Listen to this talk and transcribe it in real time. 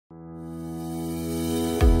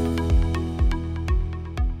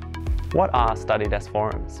What are StudyDesk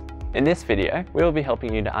Forums? In this video, we will be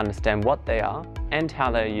helping you to understand what they are and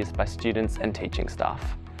how they are used by students and teaching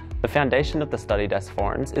staff. The foundation of the StudyDesk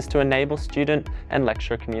Forums is to enable student and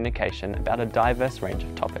lecturer communication about a diverse range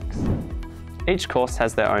of topics. Each course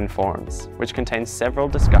has their own forums, which contain several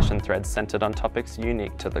discussion threads centred on topics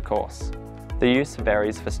unique to the course. The use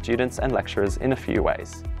varies for students and lecturers in a few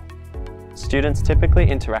ways. Students typically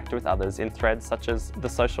interact with others in threads such as the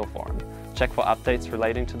social forum, check for updates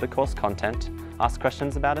relating to the course content, ask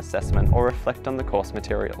questions about assessment, or reflect on the course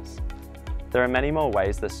materials. There are many more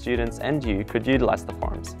ways that students and you could utilise the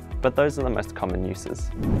forums, but those are the most common uses.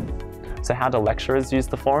 So how do lecturers use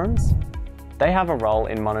the forums? They have a role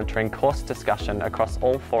in monitoring course discussion across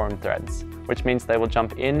all forum threads, which means they will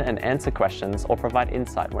jump in and answer questions or provide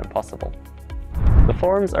insight when possible. The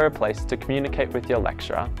forums are a place to communicate with your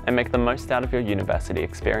lecturer and make the most out of your university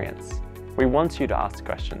experience. We want you to ask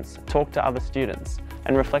questions, talk to other students,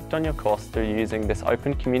 and reflect on your course through using this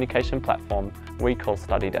open communication platform we call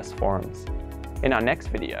StudyDesk Forums. In our next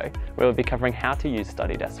video, we will be covering how to use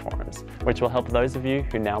StudyDesk Forums, which will help those of you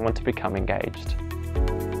who now want to become engaged.